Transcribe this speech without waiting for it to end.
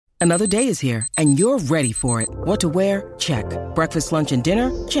Another day is here, and you're ready for it. What to wear? Check. Breakfast, lunch, and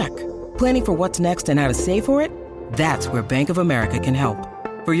dinner? Check. Planning for what's next and how to save for it? That's where Bank of America can help.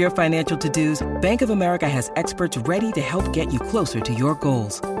 For your financial to-dos, Bank of America has experts ready to help get you closer to your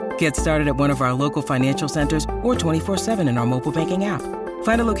goals. Get started at one of our local financial centers or 24/7 in our mobile banking app.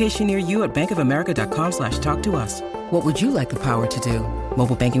 Find a location near you at bankofamerica.com/talktous. What would you like the power to do?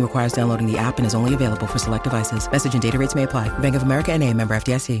 Mobile banking requires downloading the app and is only available for select devices. Message and data rates may apply. Bank of America N.A., member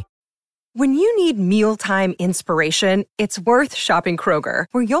FDIC. When you need mealtime inspiration, it's worth shopping Kroger,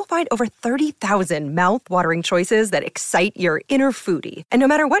 where you'll find over 30,000 mouth-watering choices that excite your inner foodie. And no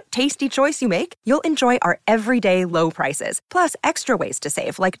matter what tasty choice you make, you'll enjoy our everyday low prices, plus extra ways to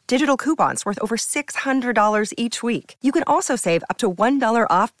save, like digital coupons worth over $600 each week. You can also save up to $1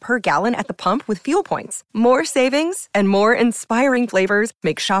 off per gallon at the pump with fuel points. More savings and more inspiring flavors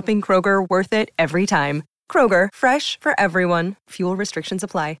make shopping Kroger worth it every time. Kroger, fresh for everyone. Fuel restrictions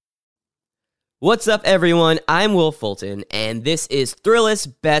apply. What's up, everyone? I'm Will Fulton, and this is Thrillist's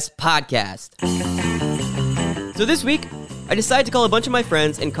Best Podcast. So this week, I decided to call a bunch of my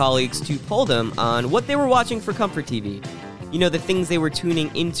friends and colleagues to poll them on what they were watching for comfort TV. You know, the things they were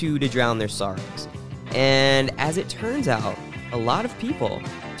tuning into to drown their sorrows. And as it turns out, a lot of people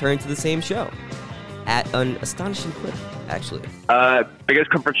turned to the same show at an astonishing clip, actually.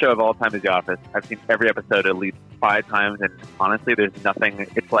 Biggest comfort show of all time is The Office. I've seen every episode at least 5 times, and honestly, there's nothing.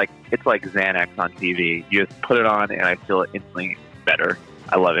 It's like Xanax on TV. You just put it on, and I feel instantly better.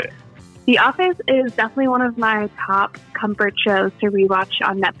 I love it. The Office is definitely one of my top comfort shows to rewatch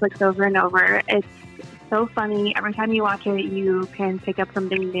on Netflix over and over. It's so funny. Every time you watch it, you can pick up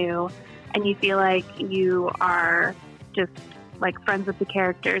something new, and you feel like you are just like friends with the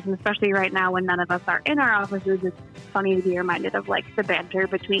characters. And especially right now when none of us are in our offices, it's funny to be reminded of like the banter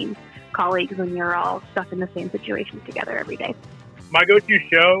between colleagues when you're all stuck in the same situation together every day. My go-to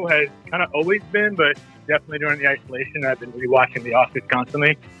show has kind of always been, but definitely during the isolation, I've been rewatching The Office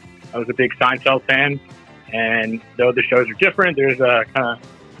constantly. I was a big Seinfeld fan, and though the shows are different, there's a kind of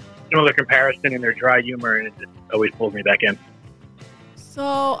similar comparison in their dry humor, and it just always pulls me back in.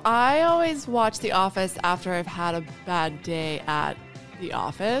 So I always watch The Office after I've had a bad day at the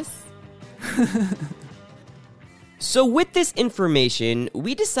office. So with this information,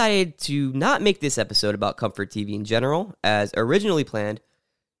 we decided to not make this episode about comfort TV in general, as originally planned,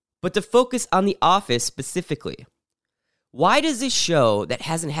 but to focus on The Office specifically. Why does this show that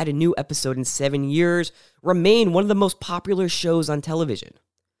hasn't had a new episode in 7 years remain one of the most popular shows on television?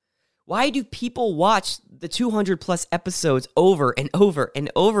 Why do people watch the 200 plus episodes over and over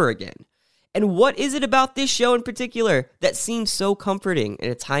and over again? And what is it about this show in particular that seems so comforting in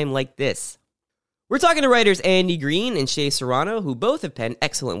a time like this? We're talking to writers Andy Green and Shea Serrano, who both have penned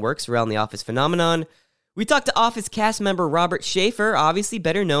excellent works around the Office phenomenon. We talked to Office cast member Robert Schaefer, obviously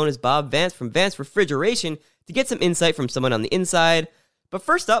better known as Bob Vance from Vance Refrigeration, to get some insight from someone on the inside. But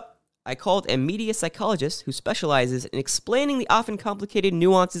first up, I called a media psychologist who specializes in explaining the often complicated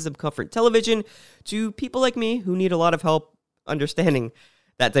nuances of comfort television to people like me who need a lot of help understanding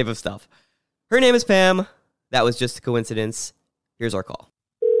that type of stuff. Her name is Pam. That was just a coincidence. Here's our call.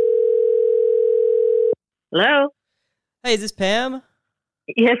 Hello? Hey, is this Pam?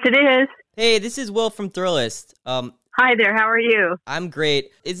 Yes, it is. Hey, this is Will from Thrillist. Hi there, how are you? I'm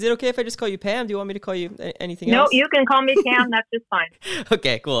great. Is it okay if I just call you Pam? Do you want me to call you anything else? No, you can call me Pam. That's just fine.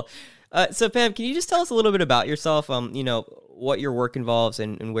 Okay, cool. So Pam, can you just tell us a little bit about yourself, what your work involves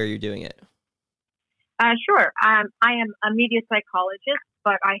and where you're doing it? Sure. I am a media psychologist,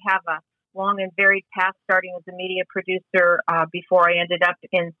 but I have a long and varied path starting as a media producer before I ended up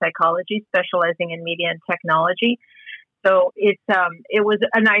in psychology, specializing in media and technology. So it was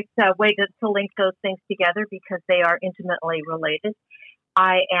a nice way to link those things together because they are intimately related.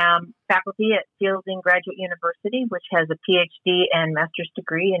 I am faculty at Fielding Graduate University, which has a PhD and master's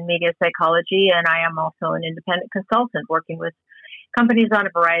degree in media psychology, and I am also an independent consultant working with companies on a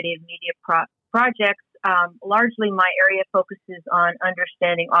variety of media projects. Largely, my area focuses on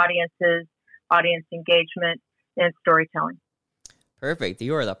understanding audiences, audience engagement, and storytelling. Perfect.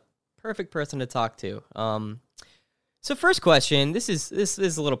 You are the perfect person to talk to. So first question, this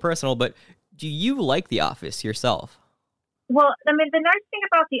is a little personal, but do you like The Office yourself? Well, I mean, the nice thing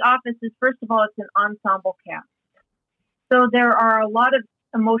about The Office is, first of all, it's an ensemble cast. So there are a lot of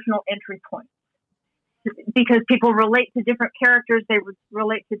emotional entry points because people relate to different characters. They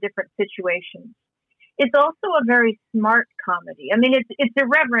relate to different situations. It's also a very smart comedy. I mean, it's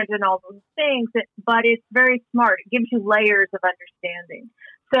irreverent and all those things, but it's very smart. It gives you layers of understanding.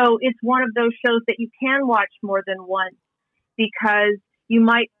 So it's one of those shows that you can watch more than once because you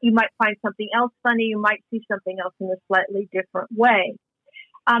might find something else funny. You might see something else in a slightly different way.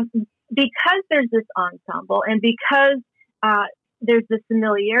 Because there's this ensemble and because there's this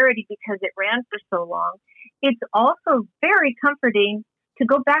familiarity because it ran for so long, it's also very comforting to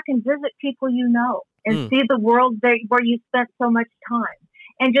go back and visit people you know and see the world where you spent so much time,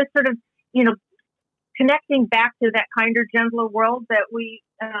 and just sort of, connecting back to that kinder, gentler world that we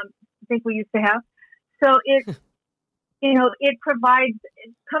think we used to have. So it, it provides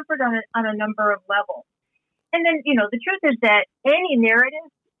comfort on a number of levels. And then, the truth is that any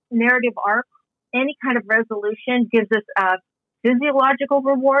narrative arc, any kind of resolution gives us a physiological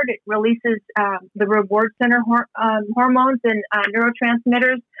reward. It releases the reward center hormones and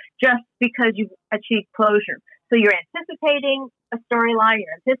neurotransmitters just because you've achieved closure. So you're anticipating a storyline,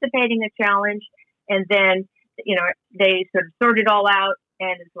 you're anticipating a challenge, and then, they sort of sort it all out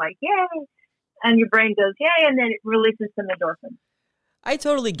and it's like, yay. And your brain goes, yay. And then it releases some endorphins. I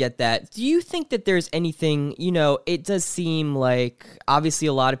totally get that. Do you think that there's anything, it does seem like, obviously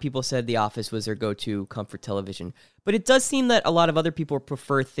a lot of people said The Office was their go-to comfort television, but it does seem that a lot of other people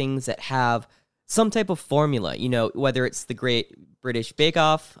prefer things that have some type of formula, whether it's the Great British Bake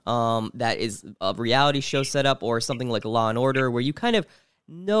Off, that is a reality show setup, or something like Law and Order, where you kind of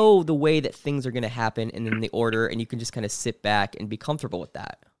know the way that things are going to happen and in the order, and you can just kind of sit back and be comfortable with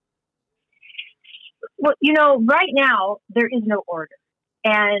that. Well, right now there is no order.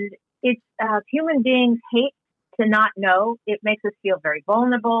 And it's human beings hate to not know. It makes us feel very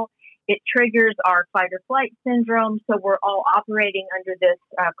vulnerable. It triggers our fight or flight syndrome. So we're all operating under this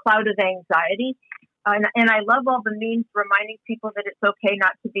cloud of anxiety. And I love all the memes reminding people that it's okay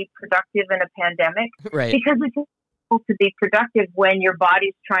not to be productive in a pandemic. Right. Because it's difficult to be productive when your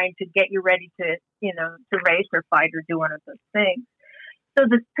body's trying to get you ready to, to race or fight or do one of those things. So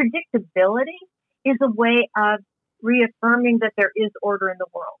this predictability is a way of reaffirming that there is order in the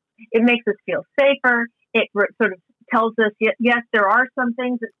world. It makes us feel safer. It sort of tells us, yes, there are some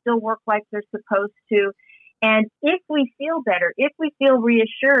things that still work like they're supposed to. And if we feel better, if we feel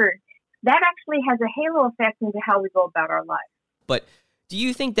reassured, that actually has a halo effect into how we go about our lives. But do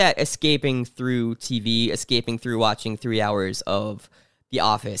you think that escaping through TV, escaping through watching 3 hours of The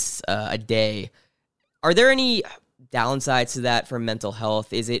Office a day, are there any downsides to that for mental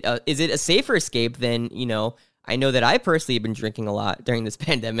health? Is it a safer escape than, I know that I personally have been drinking a lot during this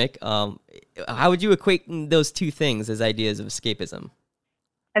pandemic. How would you equate those two things as ideas of escapism?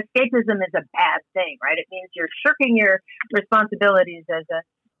 Escapism is a bad thing, right? It means you're shirking your responsibilities as a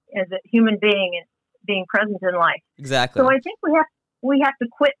human being and being present in life. Exactly. So I think we have to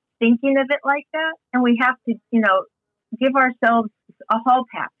quit thinking of it like that, and we have to, give ourselves a hall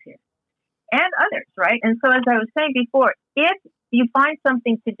pass here, and others, right? And so, as I was saying before, if you find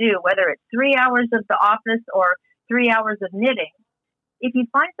something to do, whether it's 3 hours of The Office or 3 hours of knitting, if you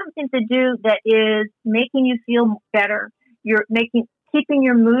find something to do that is making you feel better, keeping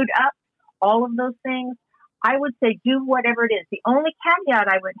your mood up, all of those things, I would say do whatever it is. The only caveat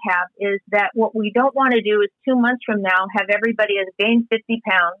I would have is that what we don't want to do is 2 months from now have everybody has gained 50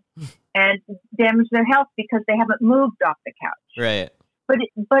 pounds and damage their health because they haven't moved off the couch. Right. But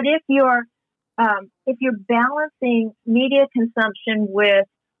if you're balancing media consumption with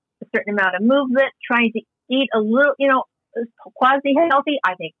a certain amount of movement, trying to eat a little, quasi-healthy,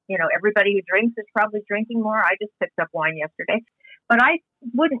 I think, everybody who drinks is probably drinking more. I just picked up wine yesterday. But I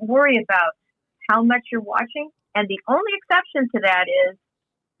wouldn't worry about how much you're watching. And the only exception to that is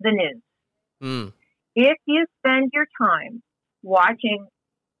the news. If you spend your time watching,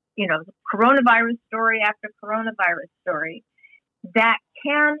 coronavirus story after coronavirus story, that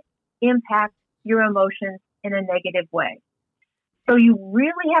can impact your emotions in a negative way. So you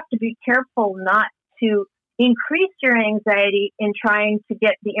really have to be careful not to increase your anxiety in trying to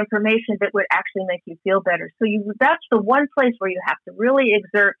get the information that would actually make you feel better. So that's the one place where you have to really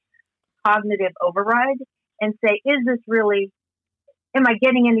exert cognitive override and say, am I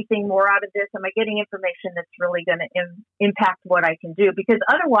getting anything more out of this? Am I getting information that's really going to impact what I can do? Because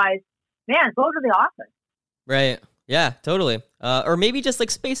otherwise, man, go to The Office. Right. Yeah, totally. Or maybe just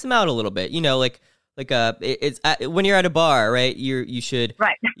space them out a little bit. It's when you're at a bar, right? You should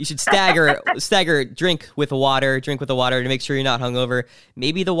stagger drink with water to make sure you're not hungover.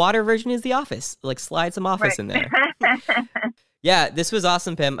 Maybe the water version is The Office. Slide some Office in there. Yeah, this was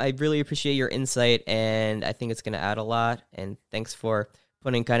awesome, Pam. I really appreciate your insight, and I think it's going to add a lot. And thanks for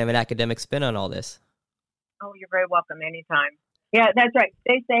putting kind of an academic spin on all this. Oh, you're very welcome. Anytime. Yeah, that's right.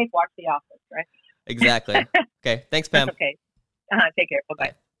 Stay safe. Watch The Office, right? Exactly. Okay. Thanks, Pam. Okay. Take care.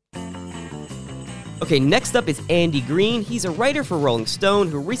 Bye-bye. Okay, next up is Andy Green. He's a writer for Rolling Stone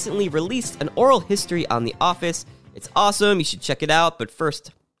who recently released an oral history on The Office. It's awesome. You should check it out. But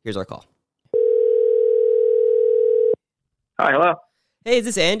first, here's our call. Hi, hello. Hey, is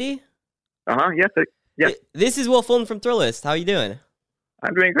this Andy? Yes. Yes. This is Will Fulton from Thrillist. How are you doing?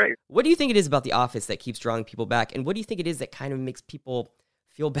 I'm doing great. What do you think it is about The Office that keeps drawing people back? And what do you think it is that kind of makes people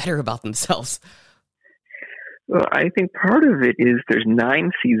feel better about themselves? Well, I think part of it is there's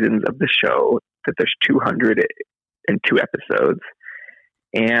 9 seasons of the show, that there's 202 episodes,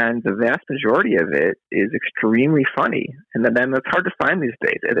 and the vast majority of it is extremely funny. And then it's hard to find these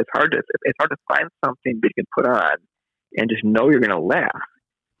days. It's hard to find something that you can put on and just know you're going to laugh,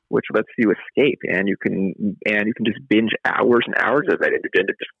 which lets you escape, and you can just binge hours and hours of it, and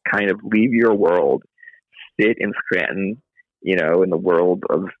just kind of leave your world, sit in Scranton, in the world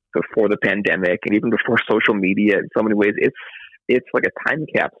of before the pandemic and even before social media. In so many ways, it's like a time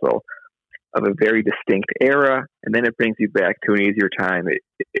capsule of a very distinct era, and then it brings you back to an easier time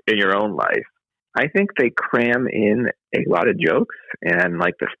in your own life. I think they cram in a lot of jokes, and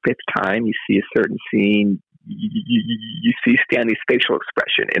like the 5th time you see a certain scene, you see Stanley's facial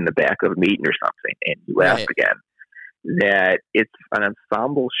expression in the back of a meeting or something, and you laugh again. That it's an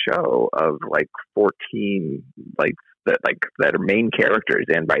ensemble show of like 14 that are main characters,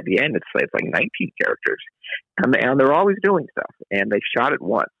 and by the end it's like 19 characters, and they're always doing stuff, and they shot it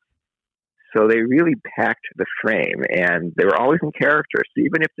once, so they really packed the frame, and they were always in character. So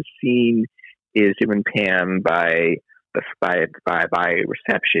even if the scene is Jim and Pam by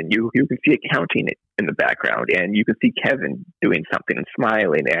reception, you can see accounting in the background, and you can see Kevin doing something and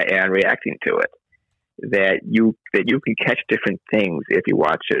smiling and reacting to it. That you can catch different things if you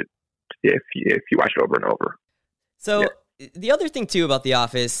watch it over and over. So the other thing too about The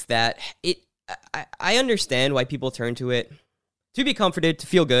Office that I understand why people turn to it to be comforted, to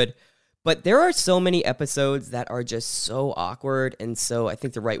feel good, but there are so many episodes that are just so awkward, and so I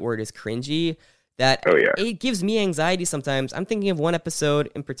think the right word is cringy, that it gives me anxiety sometimes. I'm thinking of one episode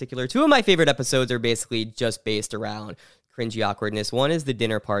in particular. 2 of my favorite episodes are basically just based around cringy awkwardness. One is the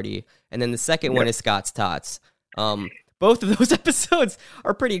dinner party, and then the second one is Scott's Tots. Both of those episodes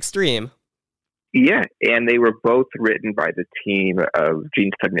are pretty extreme. Yeah, and they were both written by the team of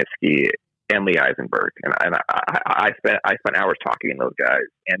Gene Stupnitsky and Lee Eisenberg, and I spent hours talking to those guys,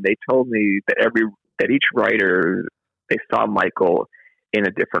 and they told me that each writer, they saw Michael in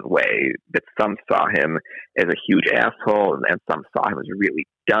a different way. That some saw him as a huge asshole, and some saw him as really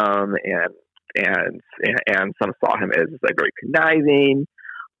dumb, and some saw him as like very conniving,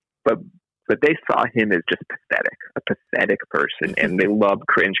 but they saw him as just a pathetic person, and they loved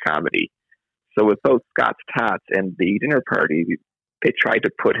cringe comedy. So with both Scott's Tots and the dinner party, they tried to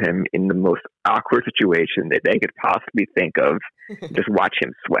put him in the most awkward situation that they could possibly think of, just watch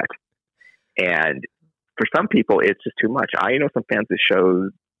him sweat. And for some people, it's just too much. I know some fans of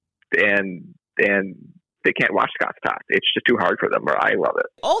shows, and they can't watch Scott's Tots. It's just too hard for them, or I love it.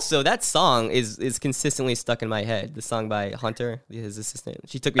 Also, that song is consistently stuck in my head. The song by Hunter, his assistant.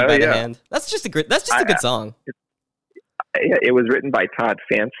 She took me by the hand. That's just a good song. It was written by Todd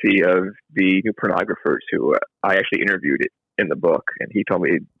Fancy of the New Pornographers, who I actually interviewed it in the book, and he told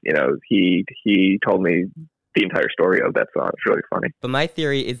me, he told me the entire story of that song. It's really funny. But my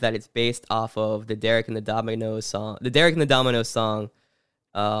theory is that it's based off of the Derek and the Dominoes song. The Derek and the Dominoes song,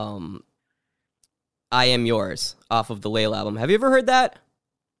 I Am Yours, off of the Layla album. Have you ever heard that?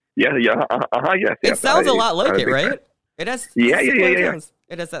 Yes. It sounds a lot like it, right? It has yeah.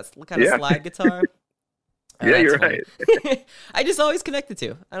 It has that kind of slide guitar. Yeah, you're right. I just always connect the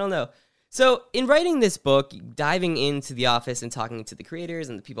two. I don't know. So in writing this book, diving into The Office and talking to the creators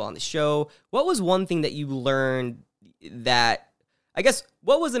and the people on the show, what was one thing that you learned what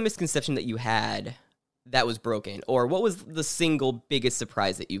was a misconception that you had that was broken? Or what was the single biggest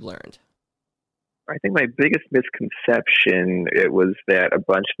surprise that you learned? I think my biggest misconception, it was that a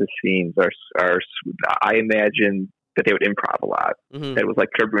bunch of the scenes are I imagined that they would improv a lot. Mm-hmm. It was like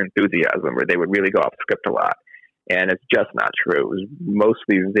Curb Your Enthusiasm, where they would really go off script a lot. And it's just not true. It was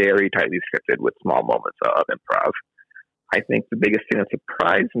mostly very tightly scripted with small moments of improv. I think the biggest thing that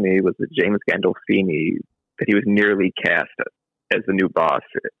surprised me was that James Gandolfini, that he was nearly cast as the new boss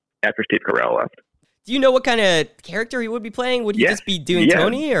after Steve Carell left. Do you know what kind of character he would be playing? Would he just be doing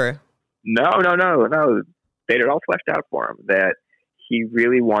Tony, or? No. They had all fleshed out for him that he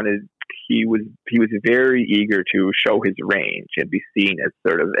really wanted. He was very eager to show his range and be seen as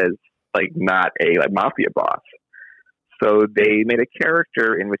not a mafia boss. So they made a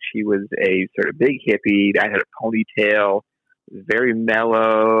character in which he was a sort of big hippie that had a ponytail, very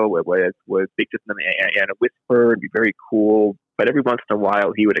mellow, with big and a whisper, and be very cool. But every once in a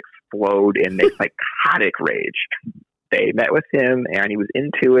while, he would explode in a psychotic rage. They met with him, and he was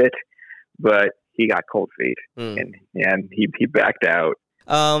into it, but he got cold feet, and he backed out.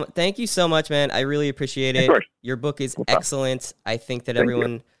 Thank you so much, man. I really appreciate it. Of course. Your book is No problem. excellent. I think that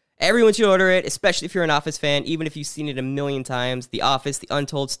Thank everyone should order it, especially if you're an Office fan, even if you've seen it a million times. The Office, the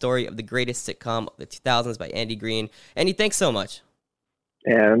untold story of the greatest sitcom of the 2000s by Andy Green. Andy, thanks so much.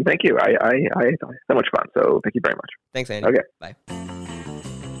 And thank you. I had so much fun. So thank you very much. Thanks, Andy. Okay. Bye.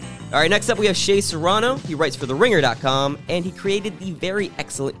 All right, next up we have Shea Serrano. He writes for TheRinger.com, and he created the very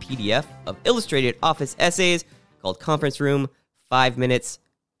excellent PDF of illustrated Office essays called Conference Room, 5 Minutes.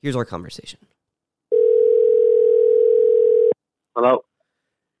 Here's our conversation. Hello.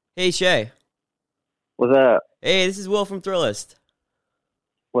 Hey, Shea. What's up? Hey, this is Will from Thrillist.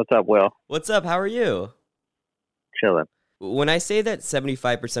 What's up, Will? What's up? How are you? Chilling. When I say that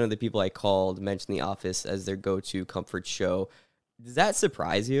 75% of the people I called mention The Office as their go-to comfort show, does that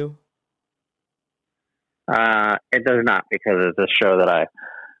surprise you? It does not, because it's a show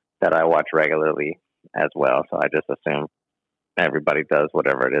that I watch regularly as well. So I just assume everybody does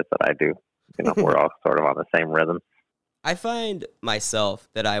whatever it is that I do. You know, we're all sort of on the same rhythm. I find myself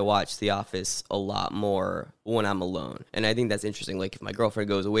that I watch The Office a lot more when I'm alone. And I think that's interesting. Like, if my girlfriend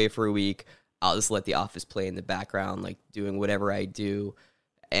goes away for a week, I'll just let The Office play in the background, like doing whatever I do.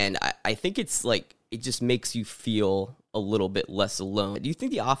 And I think it's like, it just makes you feel a little bit less alone. Do you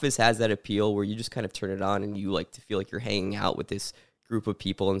think The Office has that appeal where you just kind of turn it on and you like to feel like you're hanging out with this group of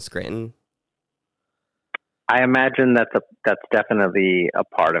people in Scranton? I imagine that's definitely a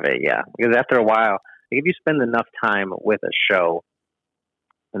part of it, yeah. Because after a while, if you spend enough time with a show,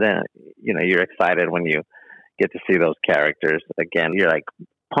 then, you know, you're excited when you get to see those characters again. You're like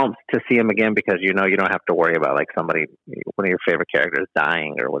pumped to see them again because, you know, you don't have to worry about like one of your favorite characters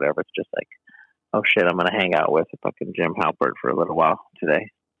dying or whatever. It's just like, oh shit, I'm going to hang out with fucking Jim Halpert for a little while today.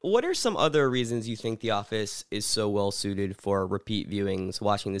 What are some other reasons you think The Office is so well suited for repeat viewings,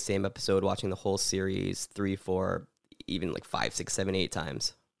 watching the same episode, watching the whole series 3, 4, even like 5, 6, 7, 8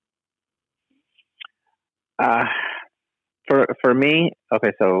 times? For me,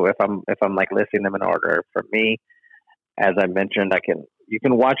 okay, so if I'm like listing them in order, for me, as I mentioned, you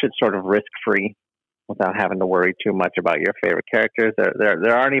can watch it sort of risk free without having to worry too much about your favorite characters.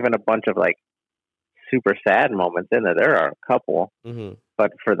 There aren't even a bunch of like super sad moments in there. There are a couple,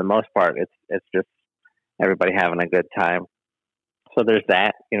 but for the most part, it's just everybody having a good time. So there's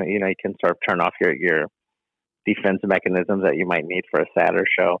that. You know, you can sort of turn off your defense mechanisms that you might need for a sadder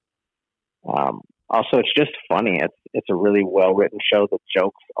show. Also, it's just funny. It's a really well written show. The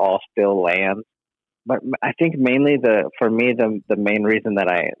jokes all still land. But I think mainly for me the main reason that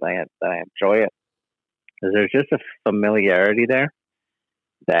I enjoy it is there's just a familiarity there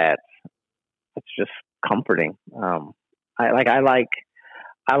that it's just comforting. I like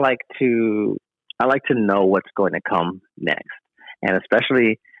to know what's going to come next, and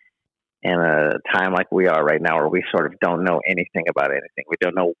especially in a time like we are right now, where we sort of don't know anything about anything. We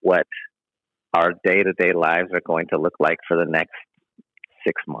don't know what our day-to-day lives are going to look like for the next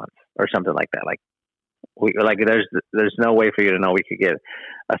 6 months or something like that. There's no way for you to know. We could get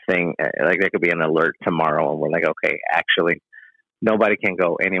a thing like there could be an alert tomorrow, and we're like, okay, actually, nobody can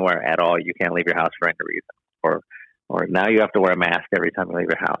go anywhere at all. You can't leave your house for any reason, or now you have to wear a mask every time you leave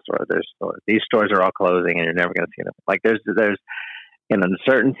your house, or these stores are all closing and you're never going to see them. Like there's an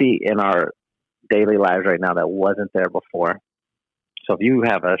uncertainty in our daily lives right now that wasn't there before. So if you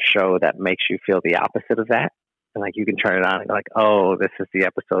have a show that makes you feel the opposite of that, and like you can turn it on and go like, oh, this is the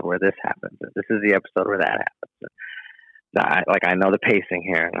episode where this happens, or this is the episode where that happens. I know the pacing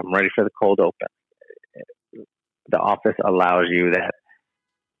here, and I'm ready for the cold open. The Office allows you that,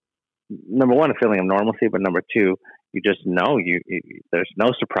 number one, a feeling of normalcy, but number two, you just know there's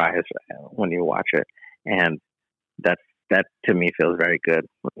no surprise when you watch it, and that to me feels very good,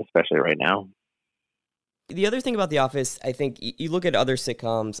 especially right now. The other thing about The Office, I think you look at other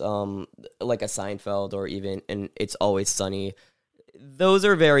sitcoms like a Seinfeld or even and It's Always Sunny. Those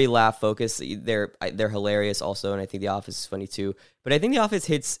are very laugh focused. They're hilarious also, and I think The Office is funny too. But I think The Office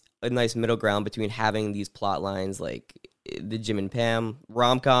hits a nice middle ground between having these plot lines like the Jim and Pam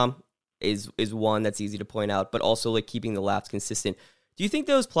rom-com is one that's easy to point out, but also like keeping the laughs consistent. Do you think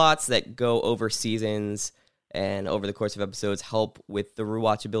those plots that go over seasons and over the course of episodes help with the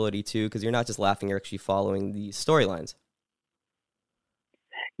rewatchability too? Because you're not just laughing, you're actually following the storylines.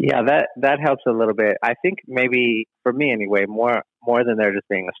 Yeah, that helps a little bit. I think maybe for me anyway, more than there just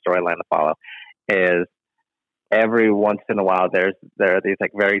being a storyline to follow, is every once in a while there are these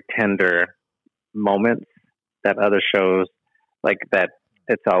like very tender moments that other shows like that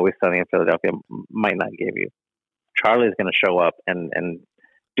It's Always Sunny in Philadelphia might not give you. Charlie's going to show up and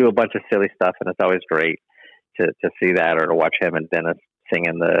do a bunch of silly stuff, and it's always great to see that, or to watch him and Dennis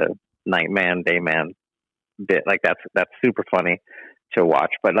singing the night man, day man bit. Like that's super funny to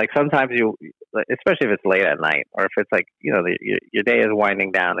watch. But like sometimes you, especially if it's late at night or if it's like, you know, your day is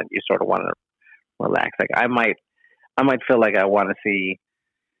winding down and you sort of want to relax. Like I might feel like I want to see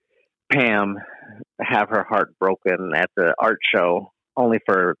Pam have her heart broken at the art show only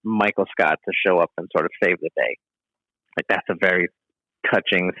for Michael Scott to show up and sort of save the day. Like that's a very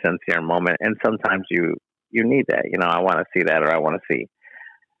touching, sincere moment. And sometimes you need that, you know, I want to see that, or I want to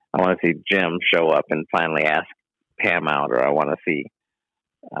see Jim show up and finally ask Pam out, or I want to see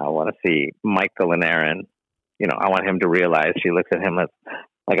Michael and Aaron, you know, I want him to realize she looks at him as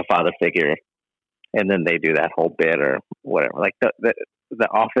like a father figure, and then they do that whole bit or whatever. Like the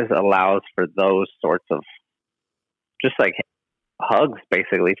Office allows for those sorts of just like hugs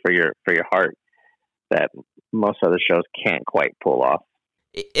basically for your heart that most other shows can't quite pull off.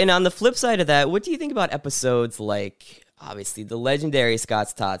 And on the flip side of that, what do you think about episodes like, obviously, the legendary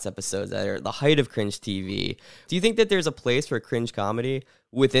Scott's Tots episodes that are the height of cringe TV? Do you think that there's a place for cringe comedy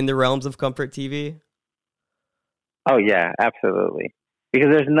within the realms of comfort TV? Oh, yeah, absolutely. Because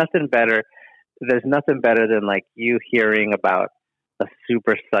there's nothing better than like you hearing about a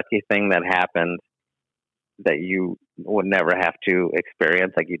super sucky thing that happened that you would never have to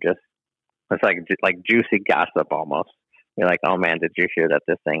experience. Like it's like juicy gossip almost. You're like, oh man, did you hear that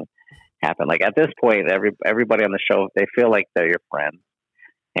this thing happened? Like at this point, everybody on the show, they feel like they're your friend,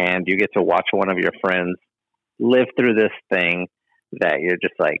 and you get to watch one of your friends live through this thing that you're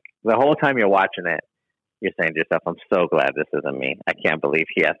just like, the whole time you're watching it, you're saying to yourself, I'm so glad this isn't me. I can't believe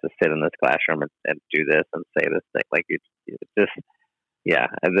he has to sit in this classroom and do this and say this thing. Like you just, yeah,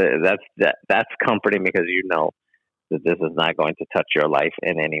 that's comforting because you know that this is not going to touch your life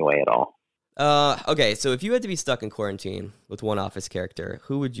in any way at all. Okay, so if you had to be stuck in quarantine with one Office character,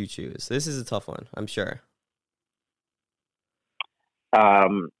 who would you choose? This is a tough one, I'm sure.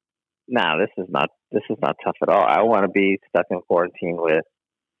 No, this is not tough at all. I want to be stuck in quarantine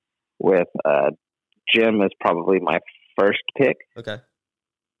with Jim is probably my first pick. Okay.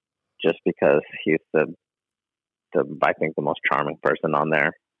 Just because he's I think the most charming person on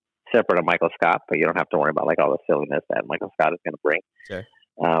there, separate of Michael Scott, but you don't have to worry about like all the silliness that Michael Scott is going to bring. Sure.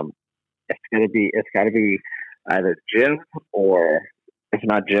 It's got to be either Jim or, if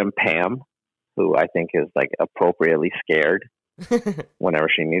not Jim, Pam, who I think is like appropriately scared whenever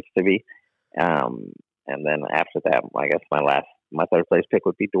she needs to be. And then after that, I guess my third place pick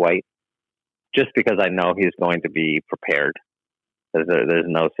would be Dwight, just because I know he's going to be prepared. There's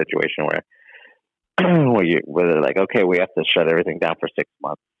no situation where they're like, okay, we have to shut everything down for 6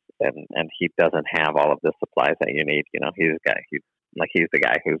 months, and he doesn't have all of the supplies that you need. You know, he's the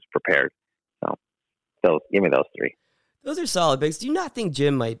guy who's prepared. So give me those three. Those are solid picks. Do you not think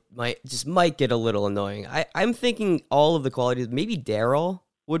Jim might get a little annoying? I'm thinking all of the qualities. Maybe Daryl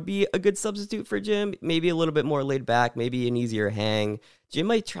would be a good substitute for Jim. Maybe a little bit more laid back. Maybe an easier hang. Jim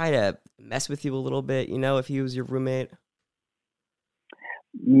might try to mess with you a little bit. You know, if he was your roommate.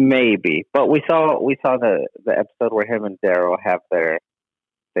 Maybe, but we saw the episode where him and Daryl have they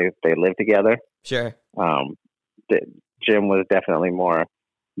live together. Sure. Jim was definitely more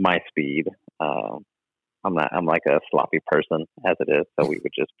my speed. I'm like a sloppy person as it is, so we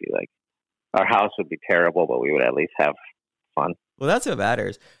would just be like, our house would be terrible, but we would at least have fun. Well, that's what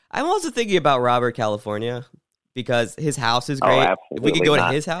matters. I'm also thinking about Robert California because his house is great. Oh, if we could go to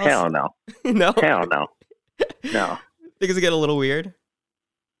his house, hell no, no, hell no, no. Things get a little weird.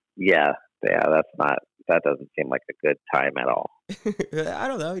 Yeah, that doesn't seem like a good time at all. I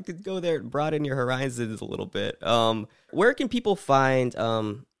don't know. You could go there and broaden your horizons a little bit. Where can people find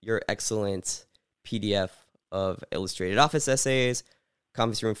your excellent PDF of illustrated Office essays,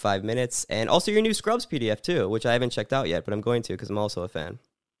 Conference Room 5 Minutes, and also your new Scrubs PDF too, which I haven't checked out yet, but I'm going to because I'm also a fan.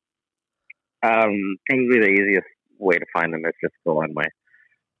 Probably the easiest way to find them is just go on my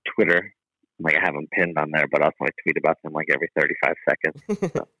Twitter. Like I have them pinned on there, but also I tweet about them like every 35 seconds.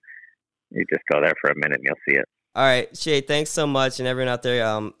 So you just go there for a minute and you'll see it. All right, Shay, thanks so much. And everyone out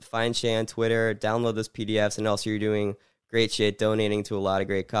there, find Shay on Twitter, download those PDFs, and also you're doing great shit, donating to a lot of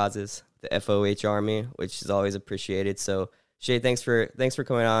great causes, the FOH Army, which is always appreciated. So, Shay, thanks for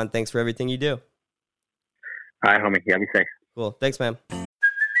coming on. Thanks for everything you do. All right, homie. Yeah, be safe. Cool. Thanks, man.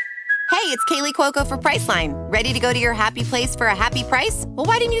 Hey, it's Kaylee Cuoco for Priceline. Ready to go to your happy place for a happy price? Well,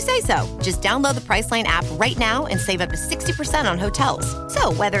 why didn't you say so? Just download the Priceline app right now and save up to 60% on hotels.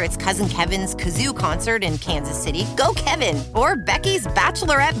 So whether it's Cousin Kevin's Kazoo Concert in Kansas City, go Kevin, or Becky's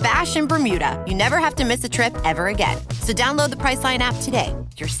Bachelorette Bash in Bermuda, you never have to miss a trip ever again. So download the Priceline app today.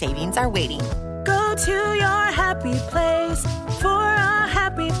 Your savings are waiting. Go to your happy place for a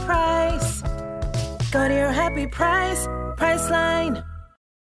happy price. Go to your happy price, Priceline.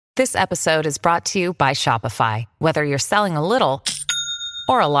 This episode is brought to you by Shopify. Whether you're selling a little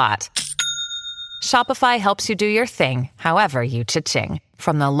or a lot. Shopify helps you do your thing, however you cha-ching.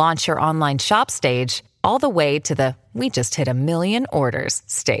 From the launch your online shop stage, all the way to the we just hit 1 million orders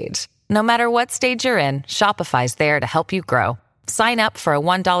stage. No matter what stage you're in, Shopify's there to help you grow. Sign up for a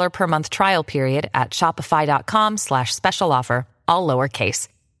 $1 per month trial period at shopify.com/special offer, all lowercase.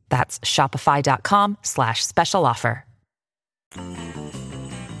 That's shopify.com/special offer.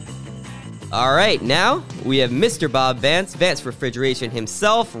 All right, now we have Mr. Bob Vance, Vance Refrigeration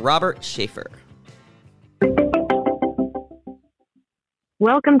himself, Robert Schaefer.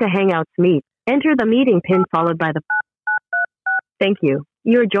 Welcome to Hangouts Meet. Enter the meeting pin followed by the... Thank you.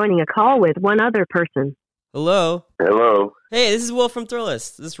 You are joining a call with one other person. Hello. Hello. Hey, this is Will from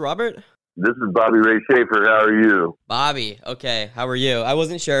Thrillist. Is this Robert? This is Bobby Ray Schaefer. How are you? Bobby. Okay, how are you? I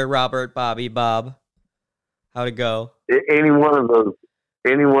wasn't sure. Robert, Bobby, Bob. How'd it go? Any one of those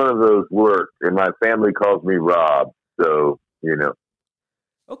worked, and my family calls me Rob. So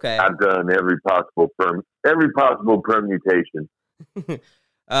Okay. I've done every possible permutation.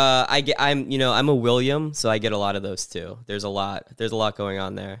 I'm a William, so I get a lot of those too. There's a lot going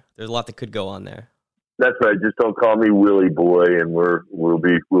on there. There's a lot that could go on there. That's right. Just don't call me Willie Boy, and we'll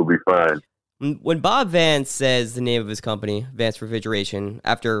be fine. When Bob Vance says the name of his company, Vance Refrigeration,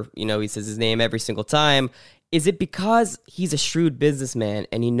 after he says his name every single time, is it because he's a shrewd businessman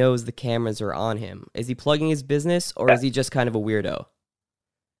and he knows the cameras are on him? Is he plugging his business, or is he just kind of a weirdo?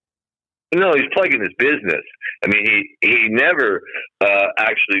 No, he's plugging his business. I mean, he never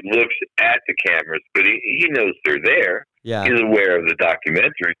actually looks at the cameras, but he knows they're there. Yeah. He's aware of the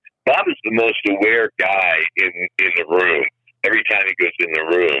documentary. Bob is the most aware guy in the room. Every time he goes in the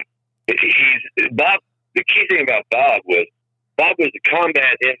room, Bob. The key thing about Bob was a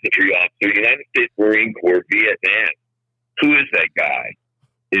combat infantry officer, United States Marine Corps, Vietnam. Who is that guy?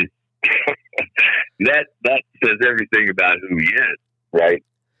 That says everything about who he is, right?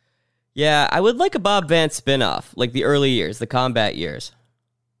 Yeah, I would like a Bob Vance spinoff, like the early years, the combat years.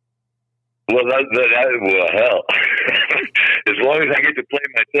 Well, hell. As long as I get to play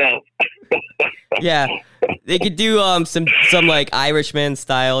myself. Yeah, they could do some like Irishman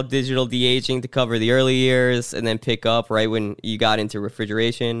style digital de-aging to cover the early years, and then pick up right when you got into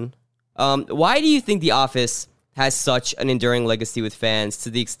refrigeration. Why do you think The Office has such an enduring legacy with fans, to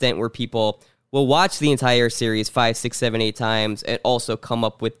the extent where people will watch the entire series 5, 6, 7, 8 times and also come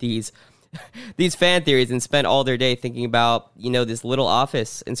up with these fan theories and spend all their day thinking about, this little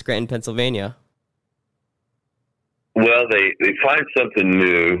office in Scranton, Pennsylvania? Well, they find something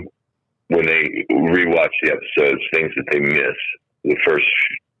new when they rewatch the episodes, things that they miss the first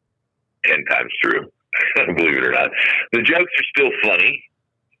 10 times through, believe it or not. The jokes are still funny,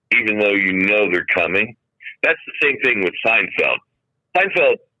 even though they're coming. That's the same thing with Seinfeld.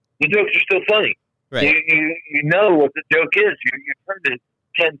 Seinfeld, the jokes are still funny. Right. You know what the joke is. You've heard it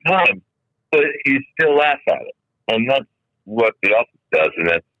 10 times, but you still laugh at it. And that's what The Office does, and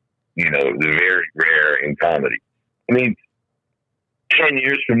that's, very rare in comedy. I mean, 10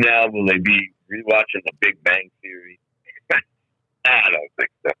 years from now, will they be rewatching The Big Bang Theory? I don't think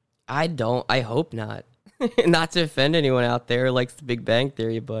so. I hope not. Not to offend anyone out there who likes The Big Bang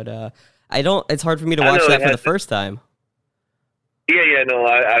Theory, but it's hard for me to watch that for the first time. Yeah, no,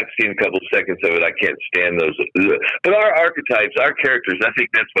 I've seen a couple of seconds of it. I can't stand those. But our archetypes, our characters, I think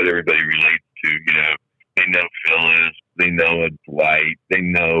that's what everybody relates to. They know Phyllis, they know Dwight, they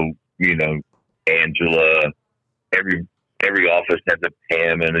know, Angela. Every office has a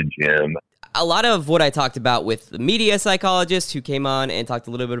Pam and a Jim. A lot of what I talked about with the media psychologist who came on and talked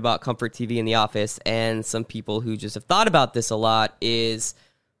a little bit about Comfort TV in The Office, and some people who just have thought about this a lot, is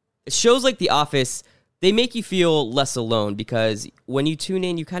shows like The Office, they make you feel less alone, because when you tune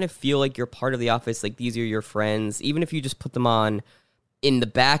in, you kind of feel like you're part of The Office, like these are your friends, even if you just put them on in the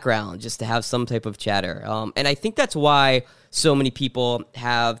background just to have some type of chatter. And I think that's why so many people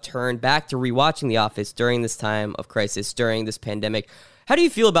have turned back to rewatching The Office during this time of crisis, during this pandemic. How do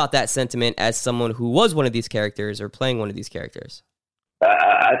you feel about that sentiment as someone who was one of these characters or playing one of these characters?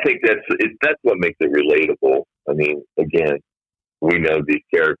 I think that's what makes it relatable. I mean, again, we know these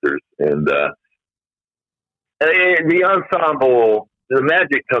characters, and the ensemble, the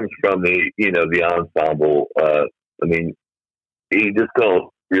magic comes from the ensemble. I mean, you just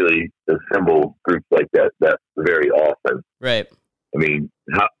don't really assemble groups like that very often. Right. I mean,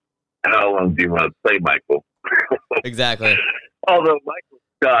 how long do you want to play Michael? Exactly. Although Michael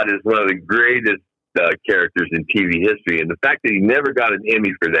Scott is one of the greatest characters in TV history, and the fact that he never got an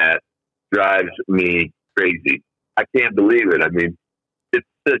Emmy for that drives me crazy. I can't believe it. I mean, it's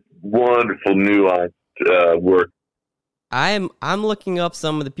such wonderful, nuanced work. I'm looking up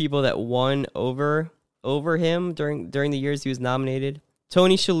some of the people that won over him during the years he was nominated.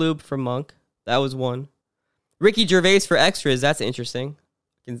 Tony Shalhoub for Monk. That was one. Ricky Gervais for Extras. That's interesting.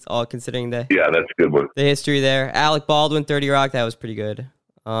 All considering Yeah, that's a good one. the history there. Alec Baldwin, 30 Rock. That was pretty good.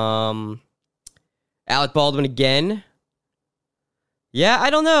 Alec Baldwin again. Yeah, I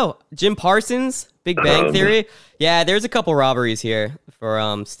don't know. Jim Parsons, Big Bang Theory. Yeah, there's a couple robberies here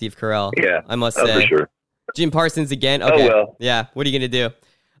for Steve Carell. Yeah, I must for say. sure. Jim Parsons again. Okay. Oh, well. Yeah. What are you gonna do?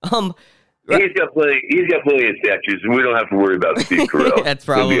 He's got plenty of statues, and we don't have to worry about Steve Carell. That's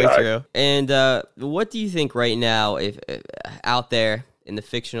probably true. And what do you think right now, if out there in the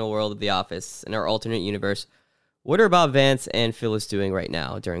fictional world of The Office, in our alternate universe, what are Bob Vance and Phyllis doing right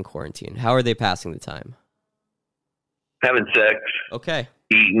now during quarantine? How are they passing the time? Having sex. Okay.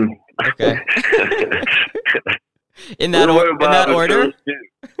 Eating. Okay. in that order?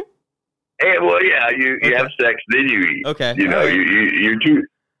 Hey, well, yeah, you have sex, then you eat. Okay. You know, right. you're too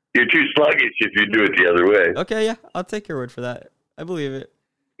sluggish if you do it the other way. Okay, yeah, I'll take your word for that. I believe it.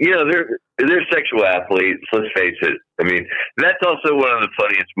 You know, they're sexual athletes. Let's face it. I mean, that's also one of the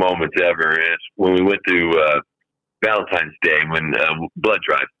funniest moments ever. Is when we went to Valentine's Day when blood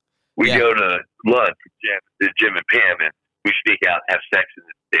drive. We go to lunch with Jim and Pam, and we sneak out, have sex in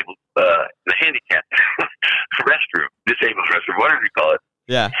the disabled, the handicap restroom, disabled restroom, whatever you call it.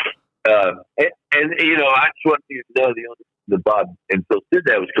 Yeah. And you know, I just want you to know the only reason Bob and Phil did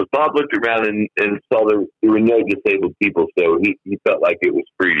that was because Bob looked around and saw there were no disabled people, so he felt like it was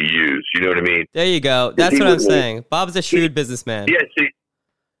free to use. You know what I mean? There you go. That's what I'm saying. Bob's a shrewd businessman. Yeah, see,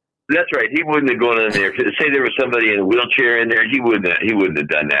 that's right. He wouldn't have gone in there. Say there was somebody in a wheelchair in there, he wouldn't have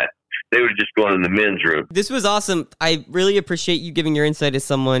done that. They would have just gone in the men's room. This was awesome. I really appreciate you giving your insight as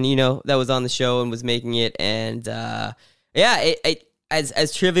someone, you know, that was on the show and was making it. And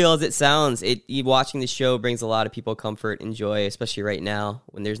as trivial as it sounds, watching the show brings a lot of people comfort and joy, especially right now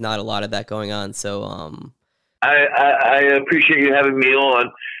when there's not a lot of that going on. So I appreciate you having me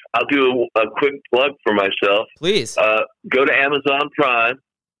on. I'll do a quick plug for myself. Please. Go to Amazon Prime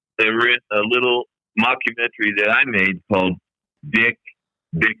and rent a little mockumentary that I made called Dick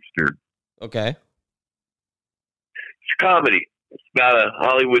Dixter. Okay. It's a comedy. It's about a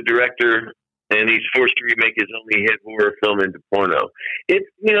Hollywood director, and he's forced to remake his only hit horror film into porno. It's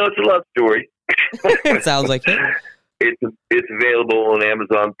a love story. It sounds like it. It's available on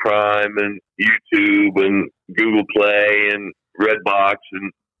Amazon Prime and YouTube and Google Play and Redbox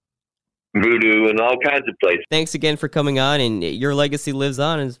and Vudu and all kinds of places. Thanks again for coming on, and your legacy lives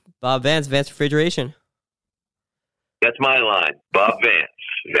on as Bob Vance, Vance Refrigeration. That's my line. Bob Vance,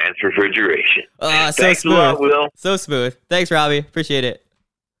 Vance Refrigeration. So Thanks smooth. a lot, Will. So smooth. Thanks, Robbie. Appreciate it.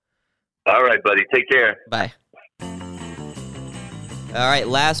 All right, buddy. Take care. Bye. All right,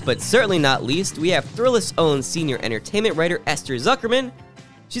 last but certainly not least, we have Thrillist's own senior entertainment writer, Esther Zuckerman.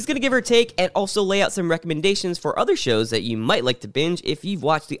 She's going to give her take and also lay out some recommendations for other shows that you might like to binge if you've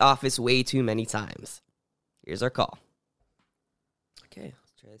watched The Office way too many times. Here's our call. Okay,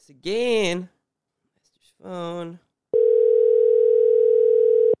 let's try this again. Esther's phone.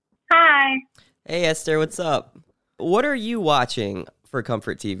 Hi. Hey, Esther, what's up? What are you watching for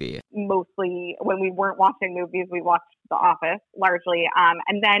Comfort TV? Mostly when we weren't watching movies, we watched The Office largely.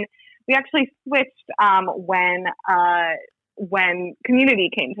 And then we actually switched when Community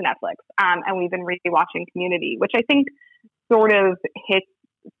came to Netflix. And we've been rewatching Community, which I think sort of hits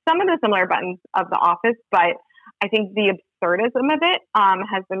some of the similar buttons of The Office, but I think the absurdism of it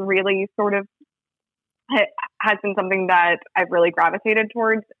has been really has been something that I've really gravitated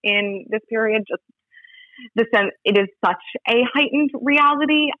towards in this period. Just the sense it is such a heightened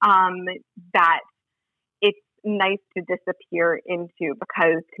reality that it's nice to disappear into,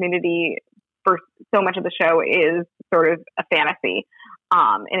 because Community, for so much of the show, is sort of a fantasy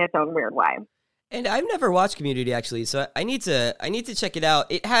in its own weird way. And I've never watched Community, actually, so I need to check it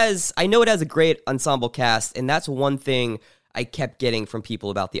out. I know it has a great ensemble cast, and that's one thing I kept getting from people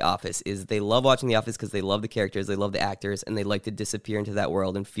about The Office, is they love watching The Office because they love the characters, they love the actors, and they like to disappear into that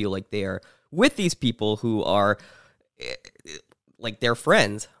world and feel like they are with these people who are like their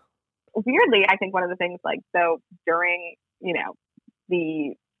friends. Weirdly, I think one of the things, like, so during,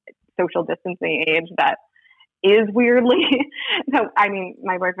 the social distancing age that is weirdly, so I mean,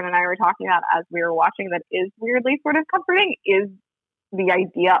 my boyfriend and I were talking about as we were watching, that is weirdly sort of comforting, is the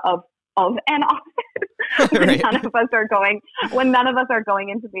idea of an office. When Right. none of us are going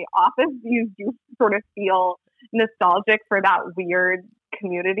into the office, you do sort of feel nostalgic for that weird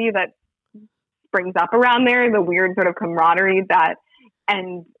community that springs up around there, the weird sort of camaraderie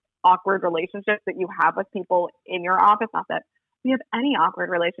and awkward relationships that you have with people in your office. Not that we have any awkward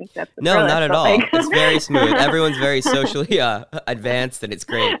relationships. No, not at all. It's very smooth. Everyone's very socially advanced, and it's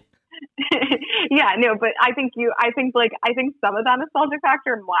great. Yeah, no, but I think some of that nostalgia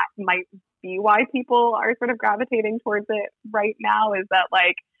factor might be why people are sort of gravitating towards it right now, is that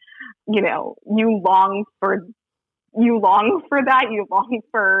like, you know, you long for that, you long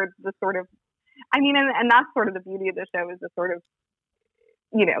for the sort of, I mean, and that's sort of the beauty of the show, is the sort of,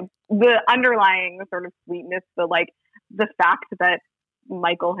 you know, the underlying sort of sweetness, the fact that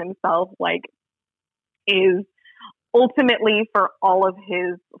Michael himself like is ultimately, for all of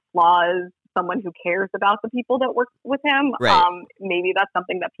his flaws, someone who cares about the people that work with him. Right. Maybe that's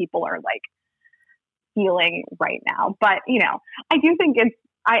something that people are like feeling right now. But, you know, I do think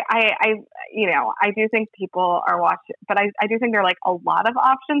I do think people are watching, but I do think there are like a lot of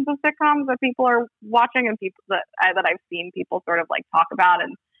options of sitcoms that people are watching, and people that I've seen people sort of like talk about,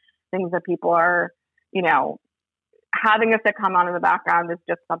 and things that people are, you know, having a sitcom on in the background is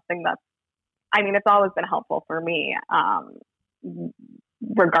just something that's, I mean, it's always been helpful for me,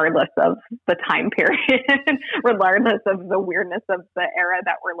 regardless of the time period, regardless of the weirdness of the era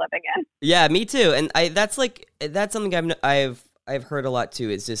that we're living in. Yeah, me too. And that's something I've heard a lot too.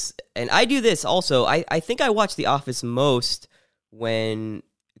 It's just, and I do this also. I think I watch The Office most when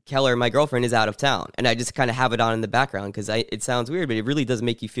Keller, my girlfriend, is out of town, and I just kind of have it on in the background because it sounds weird, but it really does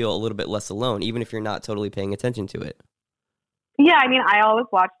make you feel a little bit less alone, even if you're not totally paying attention to it. Yeah, I mean, I always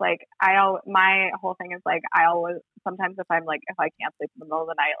watch, like, my whole thing is, like, sometimes if I can't sleep in the middle of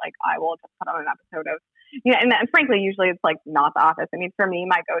the night, like, I will just put on an episode of, you know, and frankly, usually it's, like, not The Office. I mean, for me,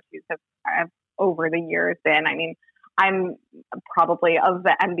 my go-tos have over the years been, I mean, I'm probably of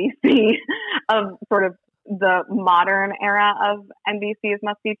the NBC, of sort of the modern era of NBC's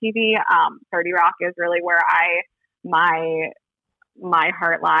must-see TV. 30 Rock is really where my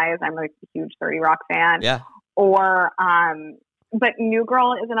heart lies. I'm a huge 30 Rock fan. Yeah. Or, but New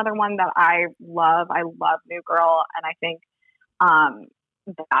Girl is another one that I love. I love New Girl, and I think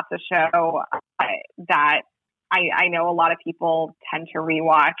that's a show that I know a lot of people tend to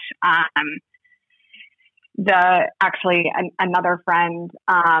rewatch. Another friend,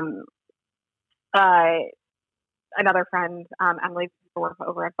 Emily Thorpe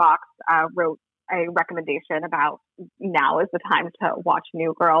over at Vox, wrote a recommendation about now is the time to watch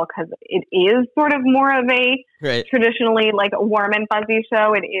New Girl, because it is sort of more of a traditionally like a warm and fuzzy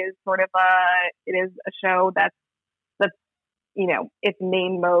show. It is sort of a show that's, you know, its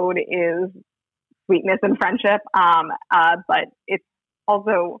main mode is sweetness and friendship. But it's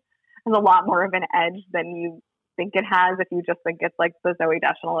also has a lot more of an edge than you think it has if you just think it's like the Zooey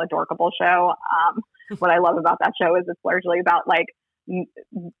Deschanel adorkable show. What I love about that show is it's largely about like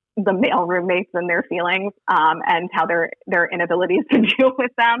the male roommates and their feelings, and how their inabilities to deal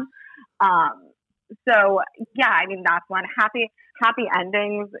with them. So yeah, I mean, that's one. Happy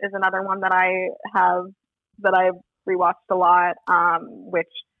Endings is another one that I've rewatched a lot, which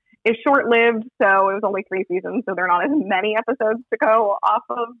is short-lived. So it was only 3 seasons, so there are not as many episodes to go off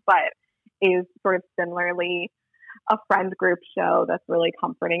of, but is sort of similarly a friend group show that's really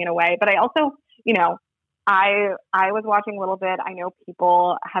comforting in a way. But I also, you know, I was watching a little bit. I know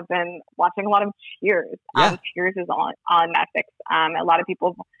people have been watching a lot of Cheers. Yeah. Cheers is on Netflix. A lot of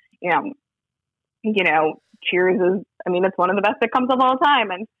people, you know, Cheers is, I mean, it's one of the best sitcoms of all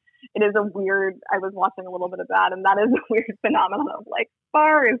time. And it is I was watching a little bit of that, and that is a weird phenomenon of like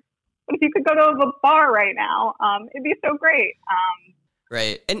bars. What if you could go to a bar right now? It'd be so great.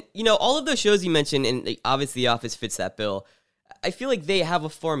 Right. And, you know, all of those shows you mentioned, and obviously The Office fits that bill, I feel like they have a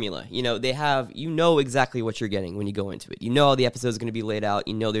formula. You know, you know exactly what you're getting when you go into it. You know how the episode is going to be laid out.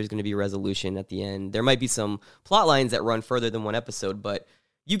 You know there's going to be a resolution at the end. There might be some plot lines that run further than one episode, but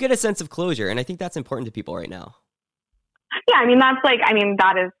you get a sense of closure, and I think that's important to people right now. Yeah, I mean, that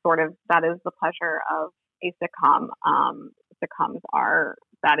is the pleasure of a sitcom. Sitcoms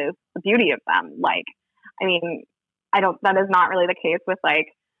that is the beauty of them. Like, I mean, that is not really the case with like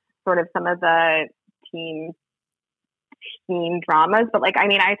sort of some of the teen dramas, but like, I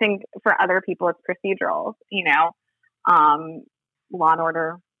mean, I think for other people it's procedurals, you know, Law and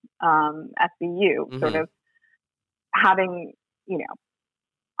Order, SVU, sort of having, you know,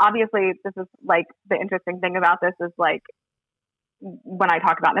 obviously this is like the interesting thing about this is like, when I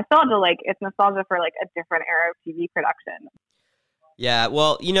talk about nostalgia, like it's nostalgia for like a different era of TV production. Yeah,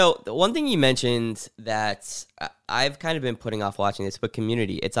 well, you know, the one thing you mentioned that I've kind of been putting off watching this, but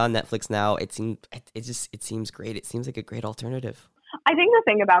Community, it's on Netflix now. It seems great. It seems like a great alternative. I think the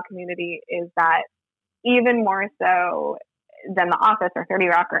thing about Community is that even more so than The Office or 30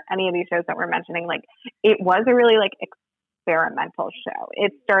 Rock or any of these shows that we're mentioning, like it was a really like experimental show.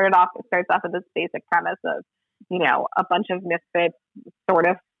 It starts off with this basic premise of, you know, a bunch of misfits sort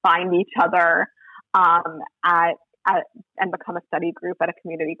of find each other at and become a study group at a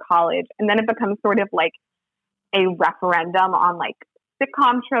community college. And then it becomes sort of like a referendum on like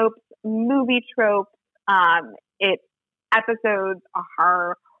sitcom tropes, movie tropes. Episodes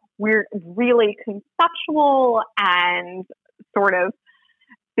are really conceptual and sort of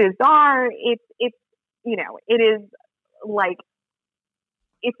bizarre. It's you know, it is like,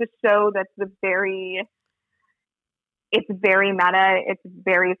 it's a show that's it's very meta. It's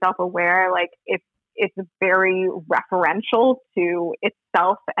very self-aware. Like it's very referential to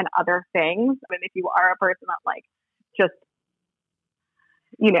itself and other things. I mean, if you are a person that like just,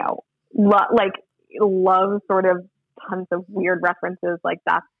 you know, loves sort of tons of weird references, like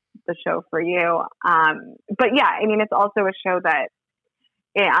that's the show for you. But yeah, I mean, it's also a show that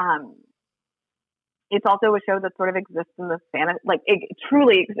it's also a show that sort of exists in this it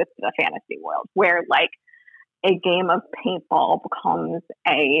truly exists in a fantasy world where like a game of paintball becomes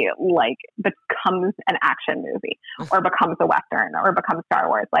an action movie or becomes a Western or becomes Star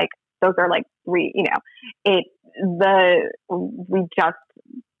Wars. Like those are like three, you know, we just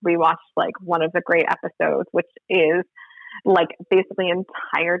rewatched like one of the great episodes, which is like basically an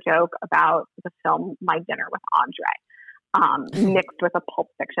entire joke about the film My Dinner with Andre, mixed with a Pulp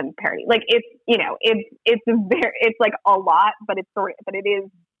Fiction parody. Like it's, you know, it's like a lot, but it is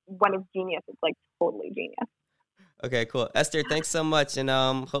when it's genius, it's like totally genius. Okay, cool. Esther, thanks so much. And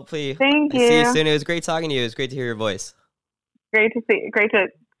hopefully Thank you. See you soon. It was great talking to you. It was great to hear your voice. Great to see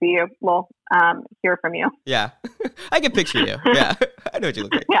you. Well, hear from you. Yeah. I can picture you. Yeah. I know what you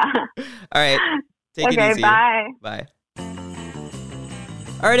look like. Yeah. All right. Take it easy. Bye. Bye.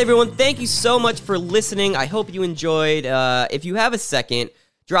 All right, everyone. Thank you so much for listening. I hope you enjoyed. If you have a second,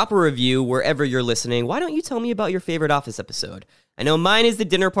 drop a review wherever you're listening. Why don't you tell me about your favorite Office episode? I know mine is The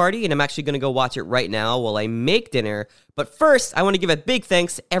Dinner Party, and I'm actually going to go watch it right now while I make dinner. But first, I want to give a big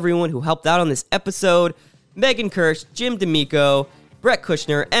thanks to everyone who helped out on this episode. Megan Kirsch, Jim D'Amico, Brett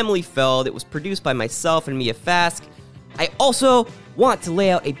Kushner, Emily Feld. It was produced by myself and Mia Fask. I also want to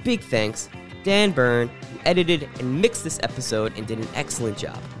lay out a big thanks to Dan Byrne, who edited and mixed this episode and did an excellent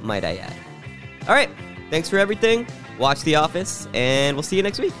job, might I add. All right, thanks for everything. Watch The Office, and we'll see you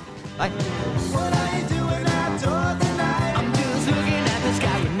next week. Bye.